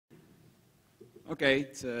Okay,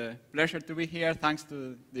 it's a pleasure to be here. Thanks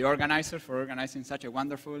to the organizers for organizing such a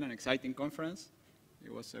wonderful and exciting conference.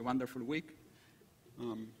 It was a wonderful week.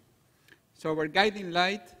 So our guiding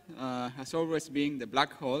light has always been the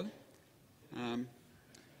black hole.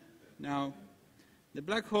 Now, the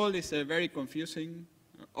black hole is a very confusing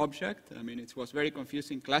object. I mean, it was very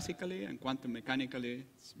confusing classically, and quantum mechanically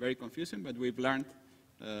it's very confusing, but we've learned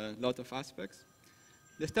a lot of aspects.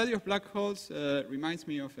 The study of black holes reminds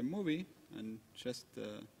me of a movie, and just,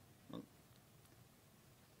 well,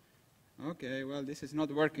 okay, well, this is not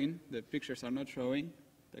working. The pictures are not showing,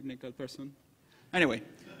 technical person. Anyway,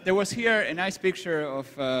 there was here a nice picture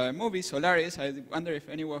of a movie, Solaris. I wonder if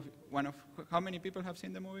how many people have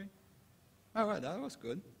seen the movie? Oh, well, that was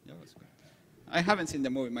good. That was good. I haven't seen the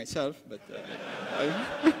movie myself, but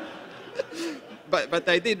but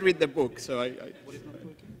I did read the book, so what is not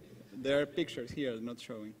working? There are pictures here not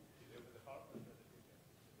showing.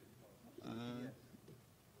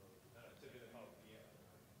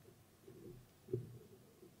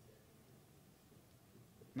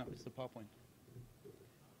 No, it's the PowerPoint.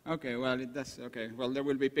 Okay, well, it does. Okay, well, there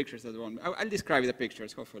will be pictures that won't. I'll describe the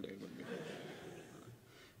pictures. Hopefully, it will be.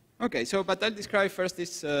 Okay, so but I'll describe first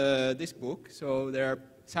this book. So there are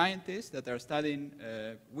scientists that are studying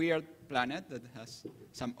a weird planet that has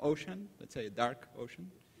some ocean, let's say a dark ocean.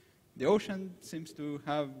 The ocean seems to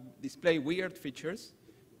display weird features.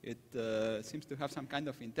 It seems to have some kind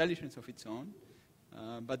of intelligence of its own,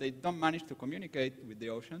 but they don't manage to communicate with the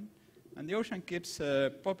ocean. And the ocean keeps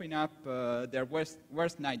popping up their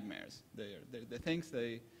worst nightmares. The things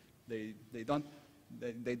they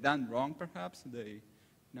done wrong, perhaps.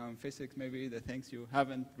 In physics, maybe the things you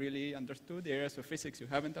haven't really understood, the areas of physics you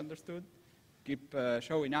haven't understood, keep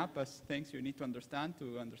showing up as things you need to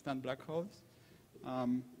understand black holes.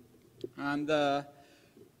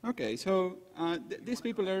 Okay, so these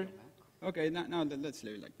people are, okay, now let's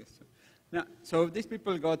leave it like this. So these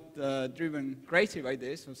people got driven crazy by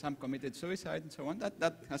this, so some committed suicide and so on.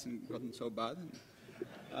 That hasn't gotten so bad.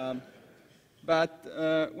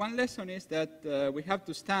 But one lesson is that we have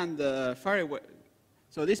to stand far away.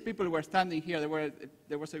 So these people were standing here.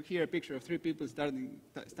 There was here a picture of 3 people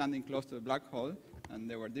standing close to the black hole, and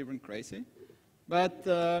they were driven crazy. But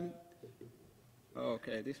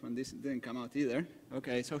okay, this didn't come out either.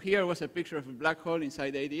 Okay, so here was a picture of a black hole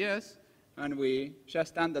inside ADS, and we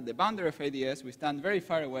just stand at the boundary of ADS. We stand very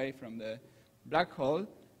far away from the black hole.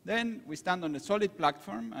 Then we stand on a solid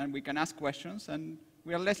platform, and we can ask questions, and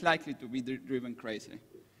we are less likely to be driven crazy.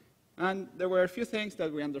 And there were a few things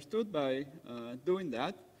that we understood by doing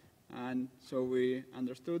that. And so we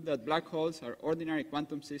understood that black holes are ordinary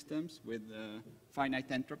quantum systems with finite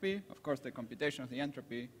entropy. Of course, the computation of the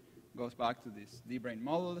entropy goes back to these D-brain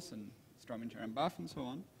models and Strominger and Buff and so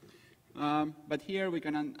on. But here we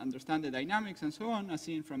can understand the dynamics and so on as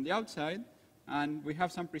seen from the outside. And we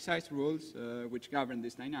have some precise rules which govern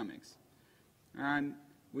these dynamics. And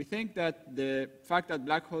we think that the fact that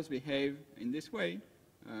black holes behave in this way,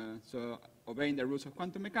 so obeying the rules of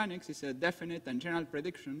quantum mechanics, is a definite and general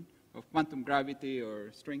prediction of quantum gravity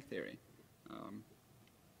or string theory.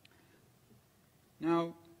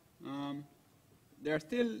 There are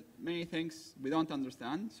still many things we don't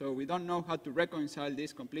understand, so we don't know how to reconcile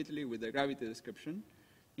this completely with the gravity description.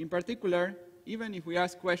 In particular, even if we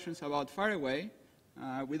ask questions about far away,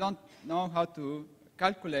 we don't know how to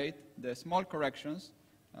calculate the small corrections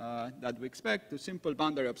that we expect to simple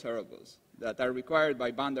boundary observables that are required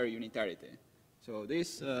by boundary unitarity. So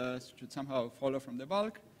this should somehow follow from the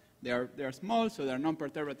bulk. They are small, so they are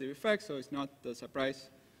non-perturbative effects, so it's not a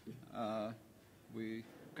surprise. We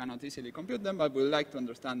cannot easily compute them, but we would like to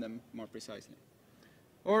understand them more precisely.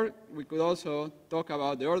 Or we could also talk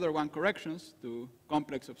about the order 1 corrections to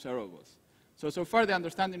complex observables. So far the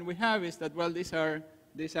understanding we have is that, well, these are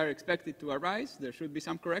expected to arise. There should be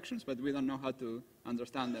some corrections, but we don't know how to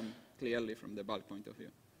understand them clearly from the bulk point of view.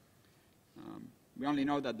 We only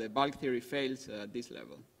know that the bulk theory fails at this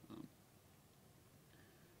level.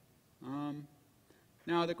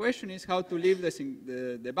 Now the question is how to leave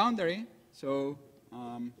the boundary. So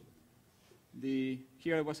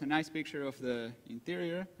here was a nice picture of the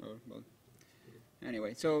interior.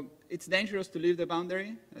 Anyway, so it's dangerous to leave the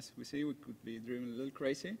boundary. As we see, we could be driven a little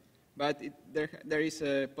crazy. But there is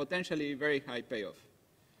a potentially very high payoff.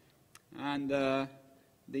 And the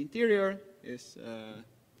interior is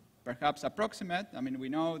perhaps approximate. I mean, we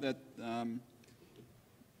know that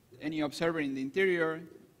any observer in the interior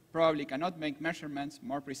probably cannot make measurements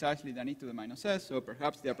more precisely than e to the minus s, so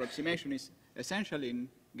perhaps the approximation is essential in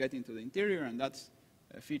getting to the interior, and that's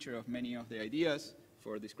a feature of many of the ideas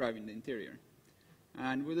for describing the interior.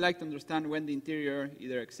 And we'd like to understand when the interior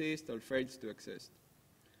either exists or fails to exist,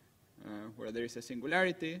 where there is a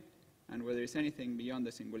singularity, and whether there is anything beyond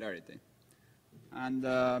the singularity. And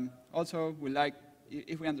also, we like,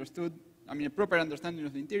 if we understood, I mean, a proper understanding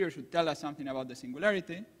of the interior should tell us something about the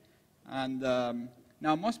singularity. And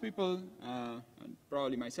now most people, and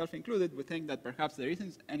probably myself included, would think that perhaps there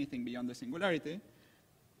isn't anything beyond the singularity.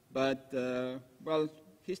 But, well,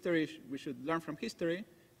 history, we should learn from history.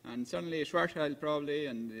 And certainly Schwarzschild probably,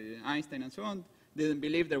 and Einstein and so on, didn't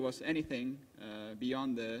believe there was anything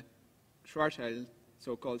beyond the Schwarzschild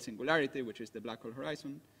so-called singularity, which is the black hole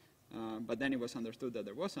horizon. But then it was understood that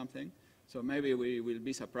there was something. So maybe we will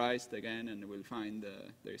be surprised again, and we'll find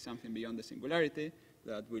there is something beyond the singularity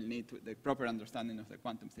that we'll need the proper understanding of the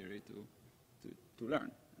quantum theory to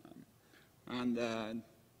learn. And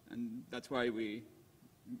that's why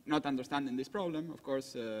not understanding this problem, of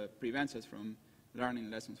course, prevents us from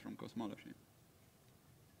learning lessons from cosmology.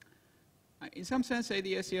 In some sense,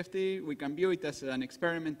 ADS-CFT, we can view it as an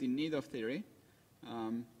experiment in need of theory.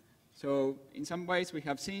 So in some ways, we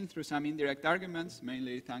have seen through some indirect arguments,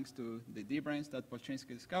 mainly thanks to the D-branes that Polchinski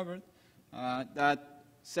discovered, that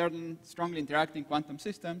certain strongly interacting quantum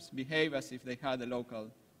systems behave as if they had a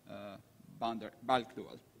local bulk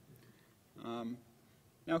dual.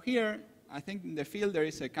 Now here, I think in the field there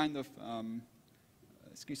is a kind of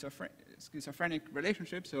schizophrenic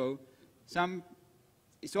relationship. So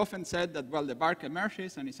it's often said that, well, the bulk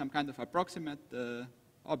emerges and is some kind of approximate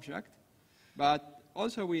object. But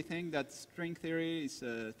also we think that string theory is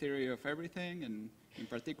a theory of everything, and in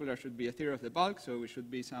particular should be a theory of the bulk. So it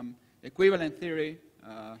should be some equivalent theory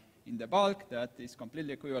in the bulk that is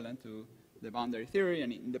completely equivalent to the boundary theory,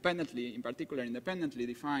 and independently, in particular, independently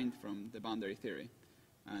defined from the boundary theory.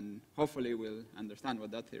 And hopefully we'll understand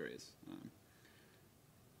what that theory is.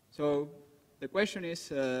 So the question is,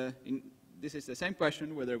 this is the same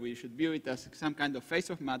question, whether we should view it as some kind of phase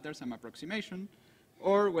of matter, some approximation,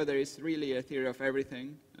 or whether it's really a theory of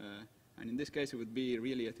everything. And in this case, it would be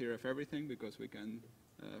really a theory of everything, because we can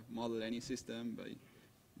model any system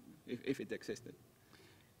if it existed.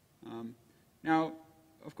 Now,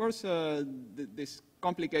 of course, these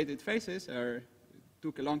complicated phases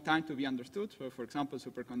took a long time to be understood. So, for example,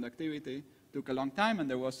 superconductivity took a long time, and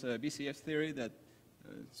there was a BCS theory that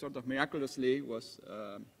sort of miraculously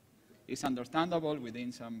is understandable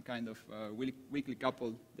within some kind of weakly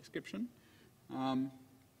coupled description.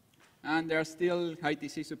 And there's still high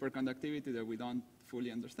TC superconductivity that we don't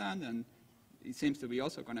fully understand, and it seems to be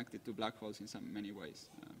also connected to black holes in many ways.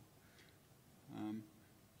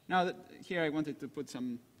 Now, here I wanted to put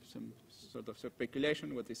some sort of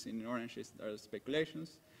speculation. What is in orange are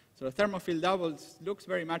speculations. So the thermophile doubles looks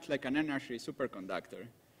very much like an energy superconductor,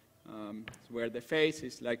 where the phase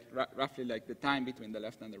is like roughly like the time between the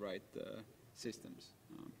left and the right systems.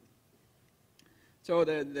 So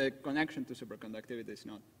the connection to superconductivity is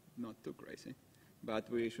not too crazy,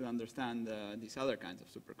 but we should understand these other kinds of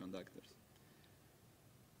superconductors.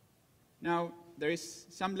 Now, there is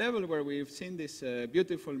some level where we've seen this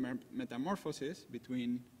beautiful metamorphosis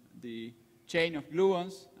between the chain of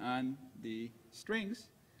gluons and the strings,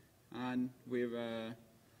 and we've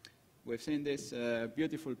seen these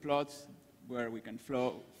beautiful plots where we can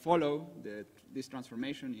follow this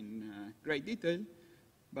transformation in great detail,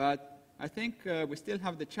 but I think we still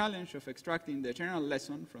have the challenge of extracting the general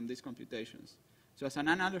lesson from these computations. So as an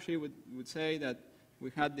analogy, we would say that we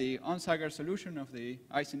had the Onsager solution of the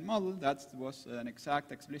Ising model. That was an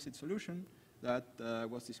exact explicit solution that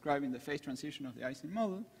was describing the phase transition of the Ising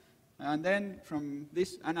model. And then from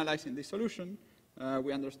this, analyzing this solution,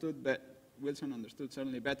 we understood that Wilson understood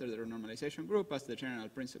certainly better the renormalization group as the general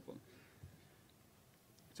principle.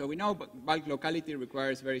 So we know bulk locality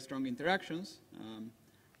requires very strong interactions,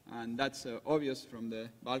 and that's obvious from the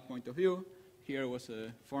bulk point of view. Here was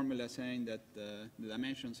a formula saying that the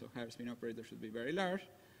dimensions of higher spin operators should be very large.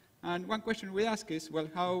 And one question we ask is, well,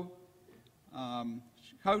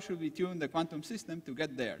 how should we tune the quantum system to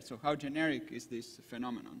get there? So how generic is this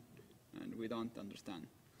phenomenon? And we don't understand.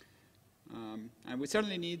 And we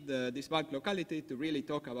certainly need this bulk locality to really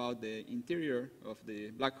talk about the interior of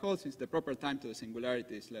the black hole, since the proper time to the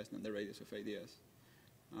singularity is less than the radius of ADS,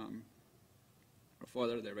 or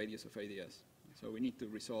further the radius of ADS. So we need to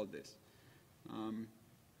resolve this.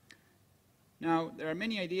 Now, there are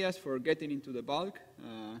many ideas for getting into the bulk,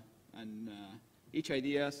 and each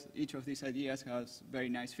of these ideas has very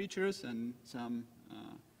nice features and some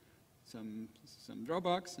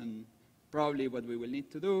drawbacks, and probably what we will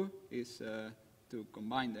need to do is to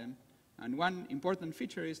combine them. And one important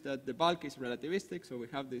feature is that the bulk is relativistic, so we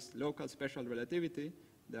have this local special relativity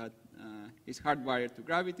that is hardwired to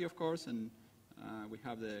gravity, of course, and We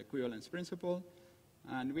have the equivalence principle.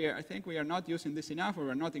 And I think we are not using this enough, or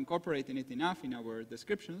we're not incorporating it enough in our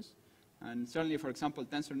descriptions. And certainly, for example,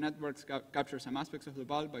 tensor networks capture some aspects of the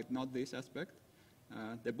bulk, but not this aspect.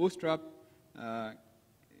 The bootstrap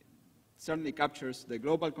certainly captures the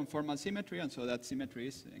global conformal symmetry, and so that symmetry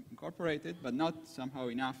is incorporated, but not somehow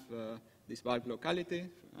enough this bulk locality.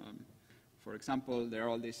 For example, there are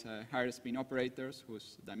all these higher spin operators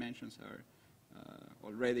whose dimensions are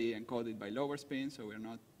already encoded by lower spin, so we're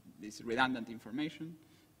not this redundant information.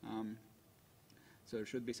 So there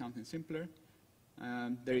should be something simpler.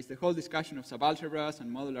 There is the whole discussion of subalgebras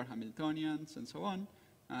and modular Hamiltonians and so on.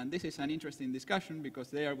 And this is an interesting discussion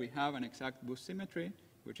because there we have an exact boost symmetry,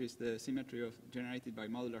 which is the symmetry generated by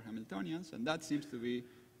modular Hamiltonians, and that seems to be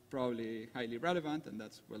probably highly relevant, and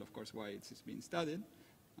that's, well, of course, why it's being studied,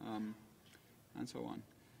 and so on.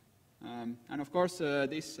 And of course,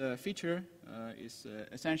 this feature is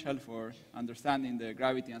essential for understanding the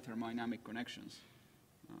gravity and thermodynamic connections.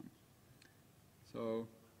 So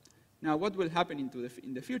now what will happen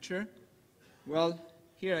in the future? Well,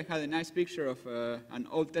 here I had a nice picture of an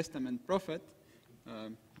Old Testament prophet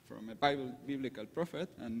from a biblical prophet.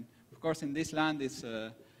 And of course, in this land, it's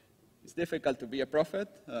difficult to be a prophet.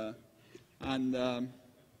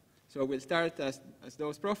 So we'll start as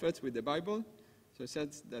those prophets with the Bible. So it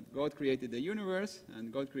says that God created the universe,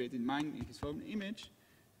 and God created man in his own image.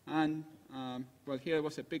 And, well, here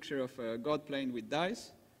was a picture of God playing with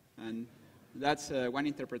dice. And that's one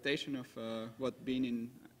interpretation of what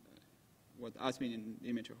us being in the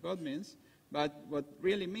image of God means. But what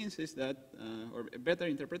really means is that, or a better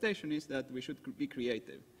interpretation is that we should be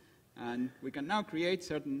creative. And we can now create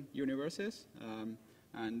certain universes,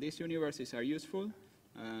 and these universes are useful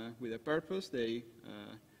with a purpose.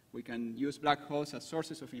 We can use black holes as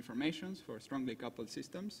sources of information for strongly coupled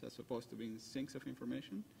systems as opposed to being sinks of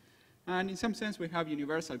information. And in some sense, we have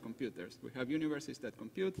universal computers. We have universes that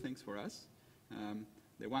compute things for us.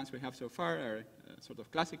 The ones we have so far are sort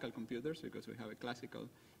of classical computers because we have a classical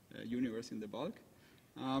universe in the bulk.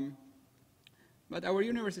 But our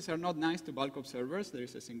universes are not nice to bulk observers. There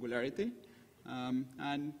is a singularity.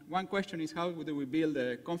 And one question is, how do we build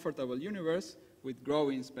a comfortable universe with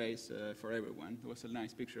growing space for everyone? There was a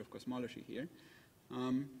nice picture of cosmology here.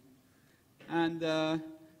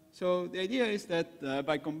 So the idea is that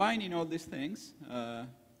by combining all these things,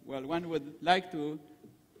 well, one would like to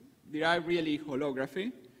derive really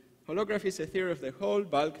holography. Holography is a theory of the whole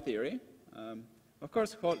bulk theory. Of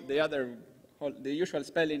course, the usual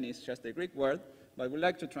spelling is just a Greek word, but we'd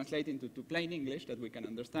like to translate it into plain English that we can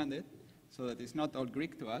understand it, so that it's not all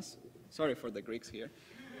Greek to us. Sorry for the Greeks here.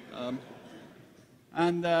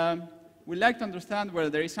 We'd like to understand whether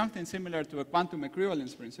there is something similar to a quantum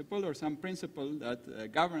equivalence principle or some principle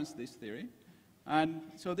that governs this theory. And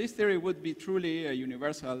so this theory would be truly a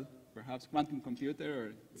universal, perhaps quantum computer,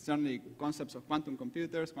 or certainly concepts of quantum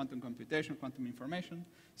computers, quantum computation, quantum information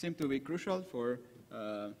seem to be crucial for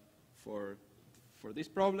this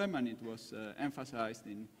problem, and it was emphasized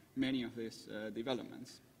in many of these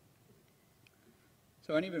developments.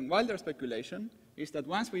 So an even wilder speculation is that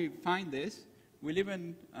once we find this, we'll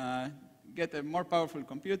even get a more powerful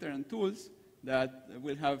computer and tools that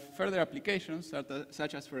will have further applications,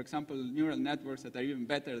 such as, for example, neural networks that are even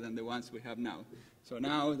better than the ones we have now. So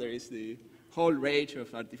now there is the whole range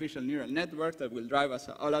of artificial neural networks that will drive us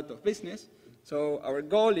all out of business. So our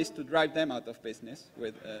goal is to drive them out of business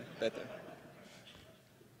with better.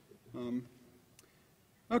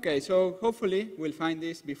 Okay, so hopefully we'll find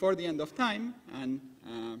this before the end of time. And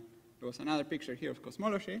there was another picture here of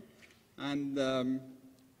cosmology. And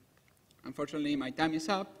unfortunately, my time is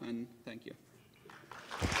up, and thank you.